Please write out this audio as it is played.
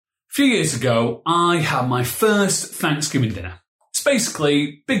few years ago, I had my first Thanksgiving dinner. It's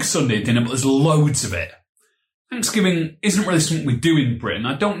basically big Sunday dinner, but there's loads of it. Thanksgiving isn't really something we do in Britain.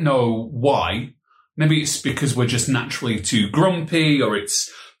 I don't know why. Maybe it's because we're just naturally too grumpy or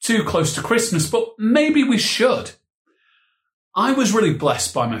it's too close to Christmas, but maybe we should. I was really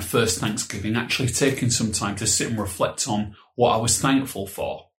blessed by my first Thanksgiving, actually taking some time to sit and reflect on what I was thankful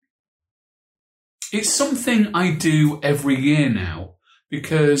for. It's something I do every year now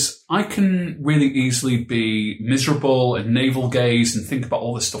because I can really easily be miserable and navel-gaze and think about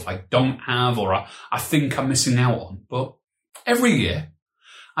all the stuff I don't have or I think I'm missing out on. But every year,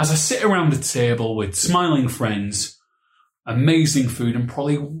 as I sit around a table with smiling friends, amazing food and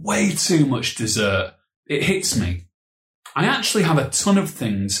probably way too much dessert, it hits me. I actually have a ton of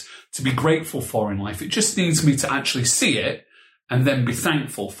things to be grateful for in life. It just needs me to actually see it and then be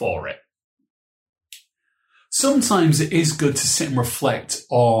thankful for it. Sometimes it is good to sit and reflect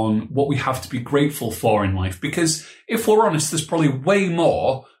on what we have to be grateful for in life because if we're honest, there's probably way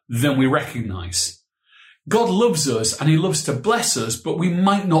more than we recognise. God loves us and he loves to bless us, but we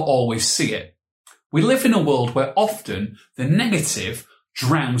might not always see it. We live in a world where often the negative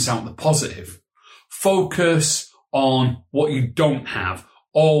drowns out the positive. Focus on what you don't have.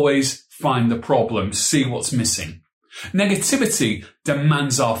 Always find the problem, see what's missing. Negativity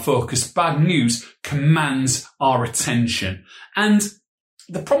demands our focus. Bad news commands our attention. And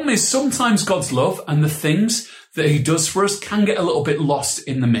the problem is sometimes God's love and the things that he does for us can get a little bit lost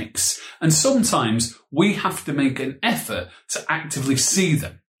in the mix. And sometimes we have to make an effort to actively see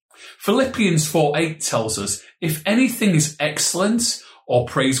them. Philippians 4:8 tells us, if anything is excellent or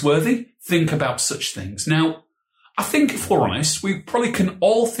praiseworthy, think about such things. Now, I think if we're honest, we probably can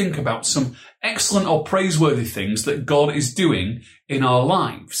all think about some excellent or praiseworthy things that God is doing in our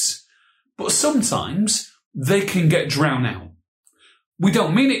lives. But sometimes they can get drowned out. We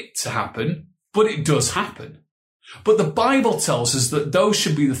don't mean it to happen, but it does happen. But the Bible tells us that those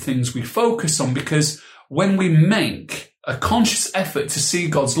should be the things we focus on because when we make a conscious effort to see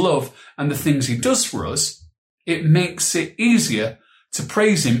God's love and the things he does for us, it makes it easier to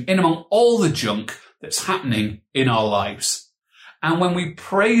praise him in among all the junk that's happening in our lives. And when we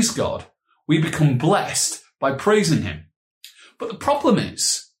praise God, we become blessed by praising him. But the problem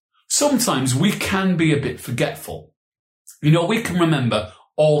is, sometimes we can be a bit forgetful. We can remember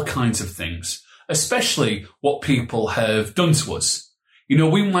all kinds of things, especially what people have done to us.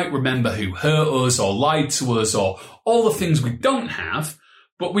 We might remember who hurt us or lied to us or all the things we don't have,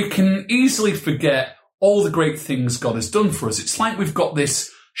 but we can easily forget all the great things God has done for us. It's like we've got this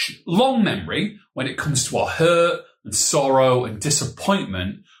long memory when it comes to our hurt and sorrow and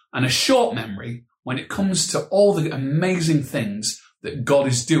disappointment, and a short memory when it comes to all the amazing things that God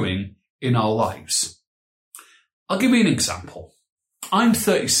is doing in our lives. I'll give you an example. I'm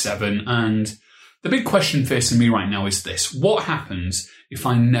 37 and the big question facing me right now is this: what happens if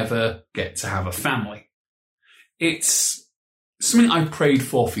I never get to have a family? It's something I've prayed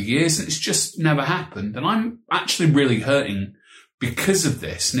for years and it's just never happened. And I'm actually really hurting because of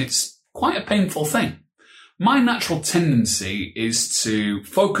this. And it's quite a painful thing. My natural tendency is to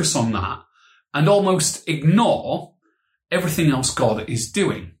focus on that and almost ignore everything else God is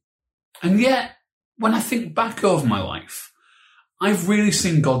doing. And yet, when I think back over my life, I've really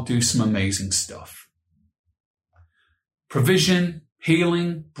seen God do some amazing stuff. Provision,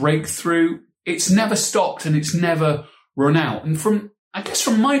 healing, breakthrough, it's never stopped and it's never run out. And from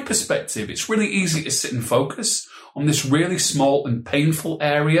my perspective, it's really easy to sit and focus on this really small and painful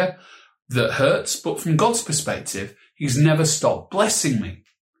area that hurts. But from God's perspective, he's never stopped blessing me.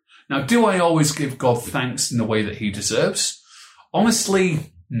 Now, do I always give God thanks in the way that he deserves?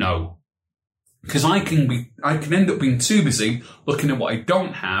 Honestly, no. Because I can end up being too busy looking at what I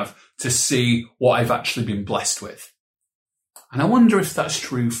don't have to see what I've actually been blessed with. And I wonder if that's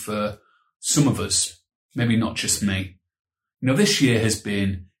true for some of us, maybe not just me. This year has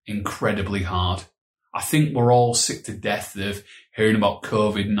been incredibly hard. I think we're all sick to death of hearing about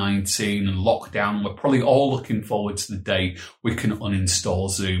COVID-19 and lockdown. We're probably all looking forward to the day we can uninstall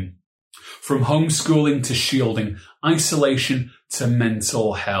Zoom. From homeschooling to shielding, isolation to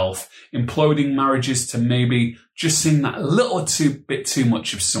mental health, imploding marriages to maybe just seeing that a little bit too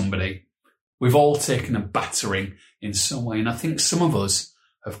much of somebody. We've all taken a battering in some way, and I think some of us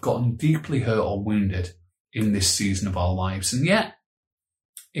have gotten deeply hurt or wounded in this season of our lives. And yet,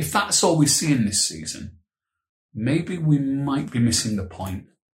 if that's all we see in this season, maybe we might be missing the point.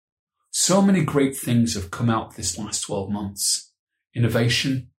 So many great things have come out this last 12 months.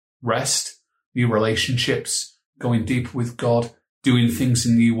 Innovation, rest, new relationships, going deeper with God, doing things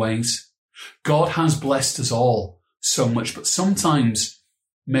in new ways. God has blessed us all so much, but sometimes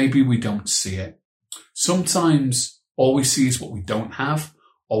maybe we don't see it. Sometimes all we see is what we don't have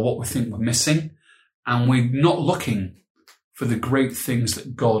or what we think we're missing, and we're not looking for the great things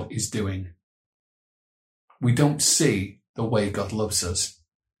that God is doing. We don't see the way God loves us.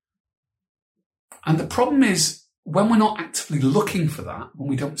 And the problem is, when we're not actively looking for that, when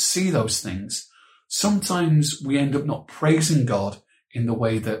we don't see those things, sometimes we end up not praising God in the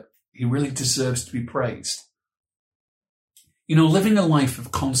way that he really deserves to be praised. You know, living a life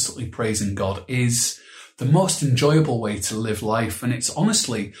of constantly praising God is the most enjoyable way to live life, and it's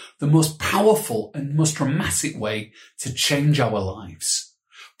honestly the most powerful and most dramatic way to change our lives.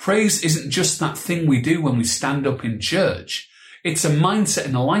 Praise isn't just that thing we do when we stand up in church. It's a mindset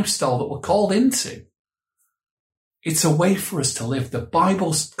and a lifestyle that we're called into. It's a way for us to live. The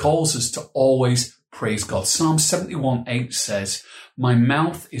Bible calls us to always praise God. Psalm 71:8 says, "My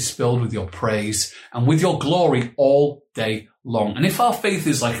mouth is filled with your praise and with your glory all day long." And if our faith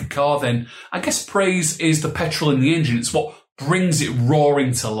is like a car, then I guess praise is the petrol in the engine. It's what brings it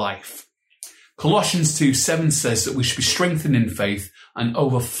roaring to life. Colossians 2:7 says that we should be strengthened in faith and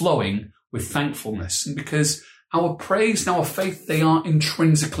overflowing with thankfulness. And because our praise and our faith, they are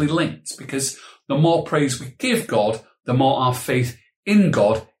intrinsically linked, because the more praise we give God, the more our faith in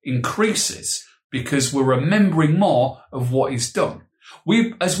God increases, because we're remembering more of what he's done.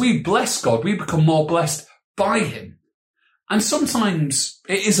 As we bless God, we become more blessed by him. And sometimes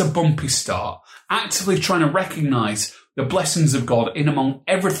it is a bumpy start. Actively trying to recognize the blessings of God in among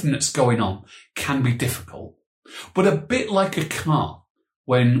everything that's going on can be difficult. But a bit like a car,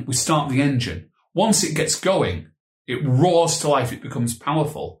 when we start the engine, once it gets going, it roars to life, it becomes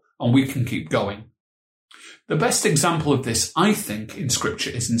powerful, and we can keep going. The best example of this, I think, in Scripture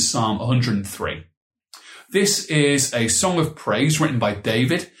is in Psalm 103. This is a song of praise written by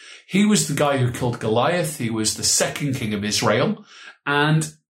David. He was the guy who killed Goliath. He was the second king of Israel.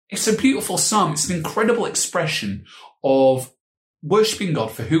 And it's a beautiful psalm. It's an incredible expression of worshipping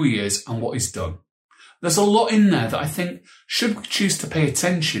God for who he is and what he's done. There's a lot in there that I think, should we choose to pay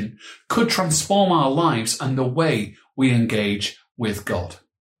attention, could transform our lives and the way we engage with God.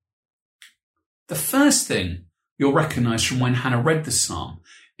 The first thing you'll recognize from when Hannah read the psalm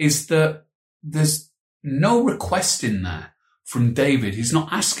is that there's no request in there from David. He's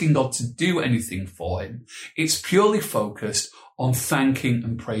not asking God to do anything for him. It's purely focused on thanking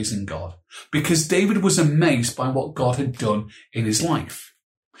and praising God, because David was amazed by what God had done in his life.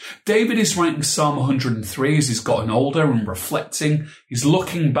 David is writing Psalm 103 as he's gotten older and reflecting. He's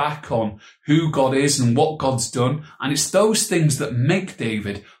looking back on who God is and what God's done. And it's those things that make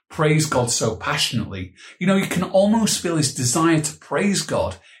David praise God so passionately. You know, you can almost feel his desire to praise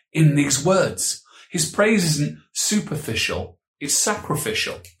God in these words. His praise isn't superficial, it's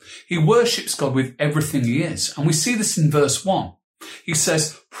sacrificial. He worships God with everything he is. And we see this in verse 1. He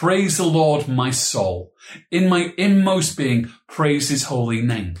says, "Praise the Lord, my soul. In my inmost being, praise his holy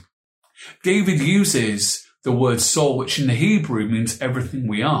name." David uses the word soul, which in the Hebrew means everything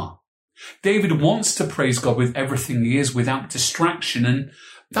we are. David wants to praise God with everything he is without distraction, and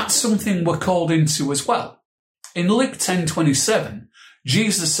that's something we're called into as well. In Luke 10:27,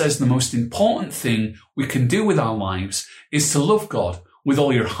 Jesus says the most important thing we can do with our lives is to love God with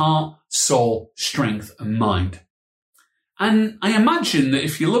all your heart, soul, strength, and mind. And I imagine that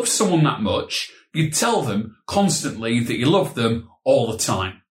if you love someone that much, you'd tell them constantly that you love them all the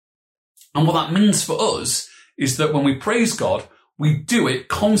time. And what that means for us is that when we praise God, we do it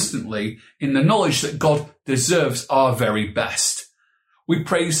constantly in the knowledge that God deserves our very best. We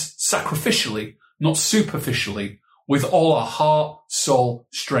praise sacrificially, not superficially, with all our heart, soul,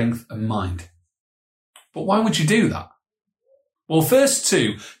 strength, and mind. But why would you do that? Well, verse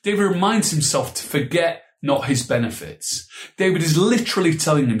 2, David reminds himself to forget not his benefits. David is literally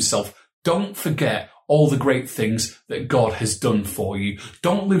telling himself, don't forget all the great things that God has done for you.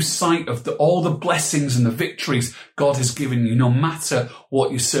 Don't lose sight of all the blessings and the victories God has given you, no matter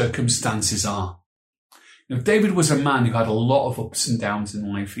what your circumstances are. You know, David was a man who had a lot of ups and downs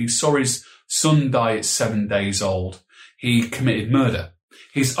in life. He saw his son die at 7 days old. He committed murder.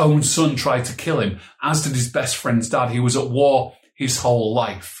 His own son tried to kill him, as did his best friend's dad. He was at war his whole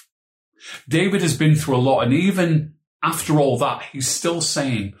life. David has been through a lot, and even after all that, he's still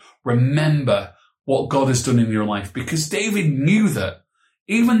saying, remember what God has done in your life, because David knew that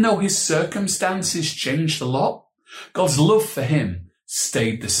even though his circumstances changed a lot, God's love for him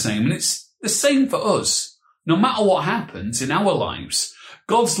stayed the same. And it's the same for us. No matter what happens in our lives,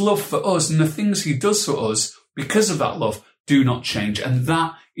 God's love for us and the things he does for us because of that love do not change. And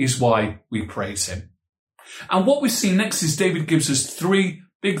that is why we praise him. And what we see next is David gives us 3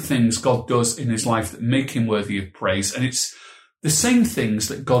 big things God does in his life that make him worthy of praise. And it's the same things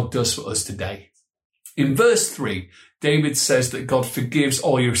that God does for us today. In verse 3, David says that God forgives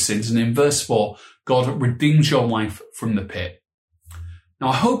all your sins, and in verse 4, God redeems your life from the pit. Now,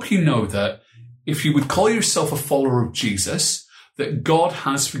 I hope you know that if you would call yourself a follower of Jesus, that God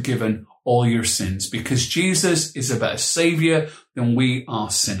has forgiven all your sins, because Jesus is a better saviour than we are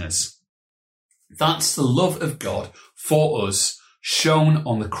sinners. That's the love of God for us, shown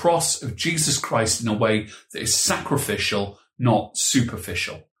on the cross of Jesus Christ in a way that is sacrificial, not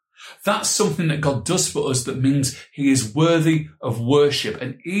superficial. That's something that God does for us that means he is worthy of worship.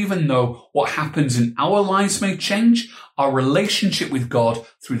 And even though what happens in our lives may change, our relationship with God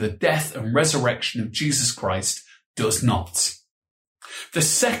through the death and resurrection of Jesus Christ does not. The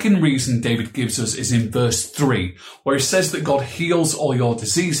second reason David gives us is in verse 3, where he says that God heals all your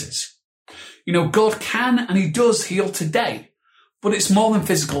diseases. You know, God can and he does heal today, but it's more than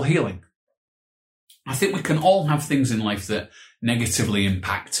physical healing. I think we can all have things in life that negatively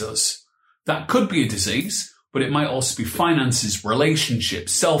impact us. That could be a disease, but it might also be finances,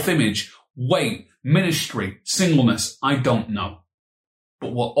 relationships, self-image, weight, ministry, singleness. I don't know.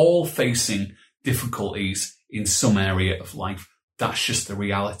 But we're all facing difficulties in some area of life. That's just the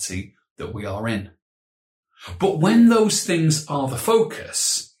reality that we are in. But when those things are the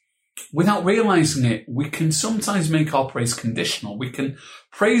focus, without realizing it, we can sometimes make our praise conditional. We can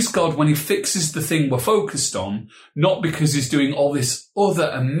praise God when he fixes the thing we're focused on, not because he's doing all this other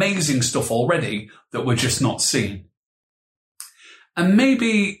amazing stuff already that we're just not seeing. And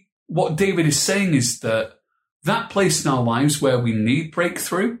maybe what David is saying is that place in our lives where we need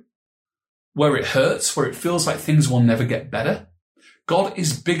breakthrough, where it hurts, where it feels like things will never get better, God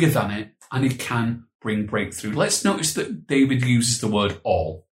is bigger than it and he can bring breakthrough. Let's notice that David uses the word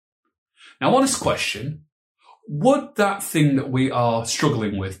all. Now, honest question, would that thing that we are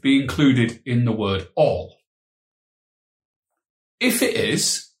struggling with be included in the word all? If it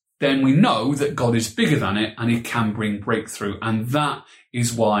is, then we know that God is bigger than it and he can bring breakthrough, and that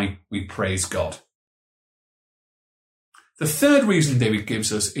is why we praise God. The third reason David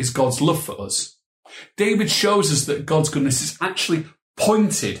gives us is God's love for us. David shows us that God's goodness is actually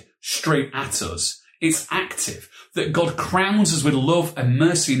pointed straight at us. It's active, that God crowns us with love and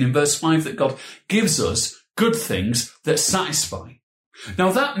mercy, and in verse 5 that God gives us good things that satisfy.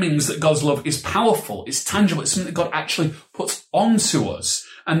 Now that means that God's love is powerful, it's tangible, it's something that God actually puts onto us,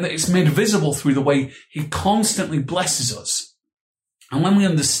 and that it's made visible through the way he constantly blesses us. And when we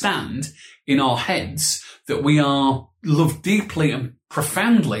understand in our heads that we are loved deeply and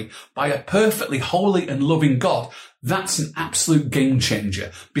profoundly by a perfectly holy and loving God, that's an absolute game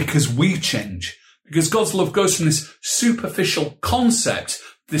changer, because we change. Because God's love goes from this superficial concept,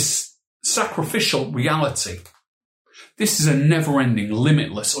 this sacrificial reality. This is a never-ending,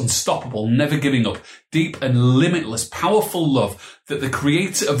 limitless, unstoppable, never giving up, deep and limitless, powerful love that the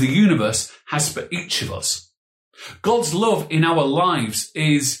creator of the universe has for each of us. God's love in our lives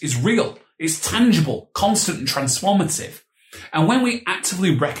is real, it's tangible, constant and transformative. And when we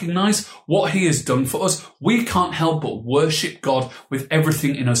actively recognize what he has done for us, we can't help but worship God with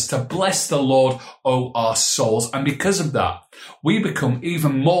everything in us, to bless the Lord, O our souls. And because of that, we become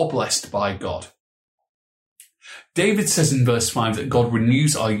even more blessed by God. David says in verse 5 that God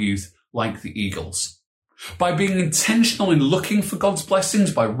renews our youth like the eagles. By being intentional in looking for God's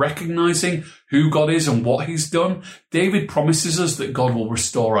blessings, by recognizing who God is and what he's done, David promises us that God will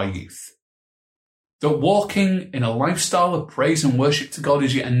restore our youth. That walking in a lifestyle of praise and worship to God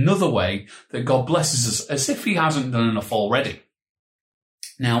is yet another way that God blesses us, as if he hasn't done enough already.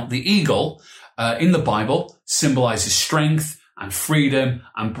 Now, the eagle in the Bible symbolizes strength and freedom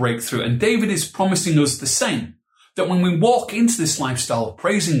and breakthrough. And David is promising us the same, that when we walk into this lifestyle of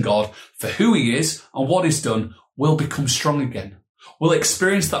praising God for who he is and what he's done, we'll become strong again. We'll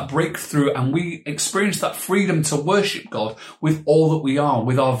experience that breakthrough, and we experience that freedom to worship God with all that we are,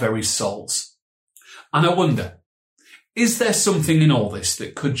 with our very souls. And I wonder, is there something in all this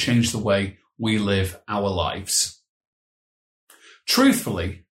that could change the way we live our lives?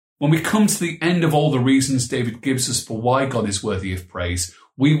 Truthfully, when we come to the end of all the reasons David gives us for why God is worthy of praise,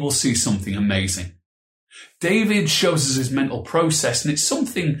 we will see something amazing. David shows us his mental process, and it's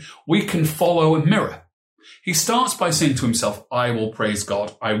something we can follow and mirror. He starts by saying to himself, I will praise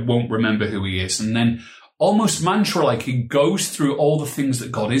God, I won't remember who he is. And then almost mantra-like, he goes through all the things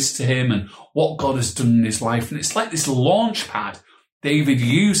that God is to him and what God has done in his life. And it's like this launch pad David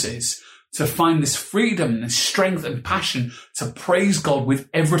uses to find this freedom, this strength and passion to praise God with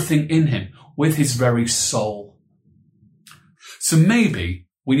everything in him, with his very soul. So maybe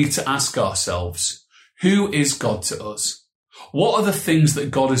we need to ask ourselves, who is God to us? What are the things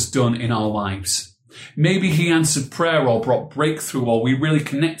that God has done in our lives? Maybe he answered prayer or brought breakthrough or we really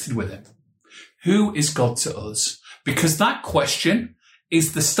connected with him. Who is God to us? Because that question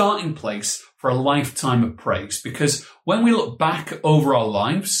is the starting place for a lifetime of praise. Because when we look back over our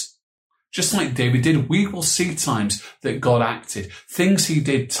lives, just like David did, we will see times that God acted. Things he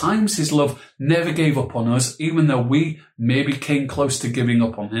did, times his love never gave up on us, even though we maybe came close to giving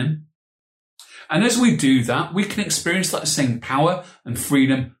up on him. And as we do that, we can experience that same power and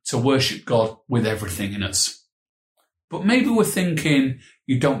freedom to worship God with everything in us. But maybe we're thinking,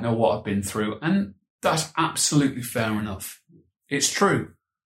 you don't know what I've been through, and that's absolutely fair enough. It's true.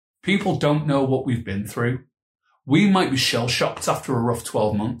 People don't know what we've been through. We might be shell-shocked after a rough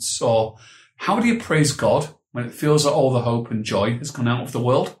 12 months, or how do you praise God when it feels like all the hope and joy has gone out of the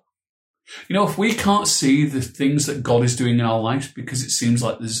world? You know, if we can't see the things that God is doing in our lives because it seems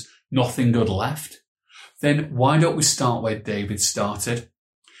like there's nothing good left, then why don't we start where David started?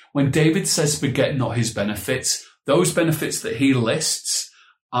 When David says forget not his benefits, those benefits that he lists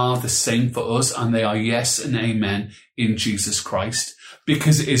are the same for us, and they are yes and amen in Jesus Christ,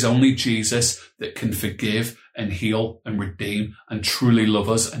 because it is only Jesus that can forgive and heal and redeem and truly love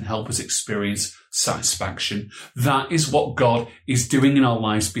us and help us experience satisfaction. That is what God is doing in our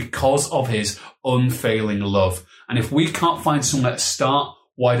lives because of his unfailing love. And if we can't find somewhere to start,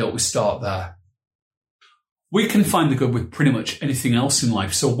 why don't we start there? We can find the good with pretty much anything else in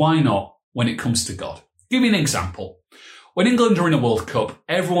life, so why not when it comes to God? Give you an example. When England are in a World Cup,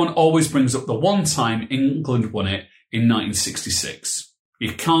 everyone always brings up the one time England won it in 1966.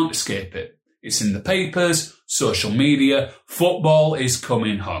 You can't escape it. It's in the papers, social media, football is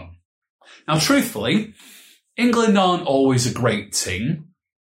coming home. Now, truthfully, England aren't always a great team,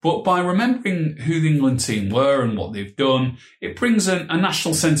 but by remembering who the England team were and what they've done, it brings a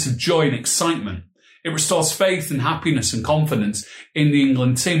national sense of joy and excitement. It restores faith and happiness and confidence in the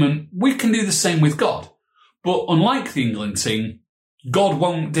England team, and we can do the same with God. But unlike the England team, God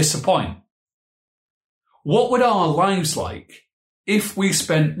won't disappoint. What would our lives like if we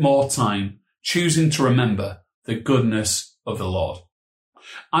spent more time choosing to remember the goodness of the Lord?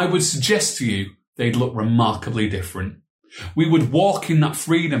 I would suggest to you they'd look remarkably different. We would walk in that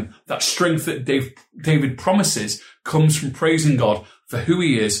freedom, that strength that David promises comes from praising God for who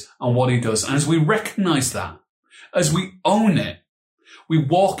he is and what he does. And as we recognize that, as we own it, we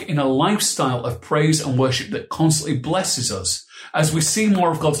walk in a lifestyle of praise and worship that constantly blesses us. As we see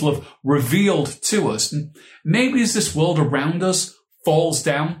more of God's love revealed to us, maybe as this world around us falls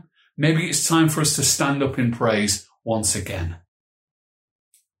down, maybe it's time for us to stand up in praise once again.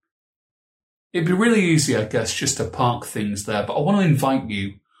 It'd be really easy, I guess, just to park things there, but I want to invite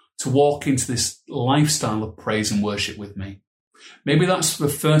you to walk into this lifestyle of praise and worship with me. Maybe that's for the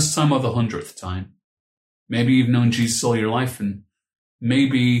first time or the 100th time. Maybe you've known Jesus all your life and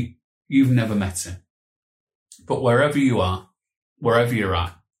maybe you've never met him. But wherever you are, wherever you're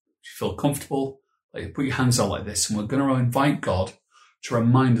at, if you feel comfortable, put your hands out like this, and we're going to invite God to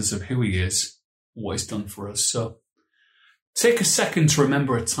remind us of who he is, what he's done for us. So take a second to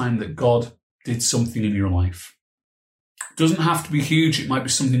remember a time that God did something in your life. It doesn't have to be huge. It might be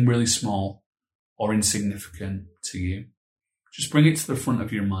something really small or insignificant to you. Just bring it to the front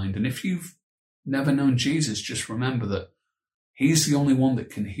of your mind. And if you've never known Jesus, just remember that he's the only one that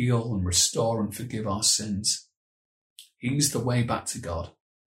can heal and restore and forgive our sins. He's the way back to God.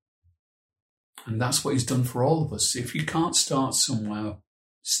 And that's what he's done for all of us. If you can't start somewhere,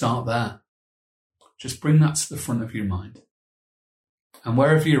 start there. Just bring that to the front of your mind. And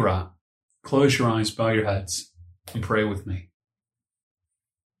wherever you're at, close your eyes, bow your heads, and pray with me.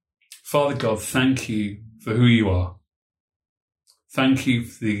 Father God, thank you for who you are. Thank you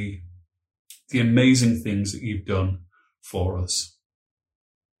for the amazing things that you've done for us.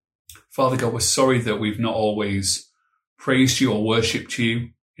 Father God, we're sorry that we've not always praised you or worshipped you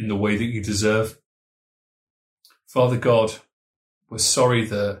in the way that you deserve. Father God, we're sorry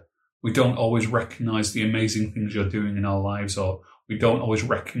that we don't always recognize the amazing things you're doing in our lives, or we don't always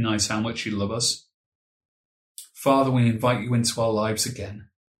recognize how much you love us. Father, we invite you into our lives again.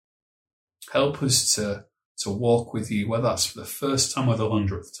 Help us to walk with you, whether that's for the first time or the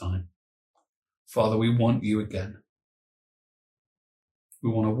 100th time. Father, we want you again. We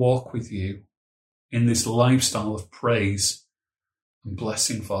want to walk with you in this lifestyle of praise and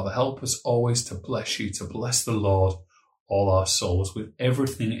blessing, Father. Help us always to bless you, to bless the Lord, all our souls, with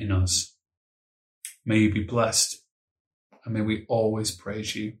everything in us. May you be blessed, and may we always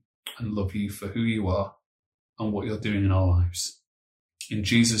praise you and love you for who you are and what you're doing in our lives. In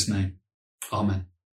Jesus' name, amen.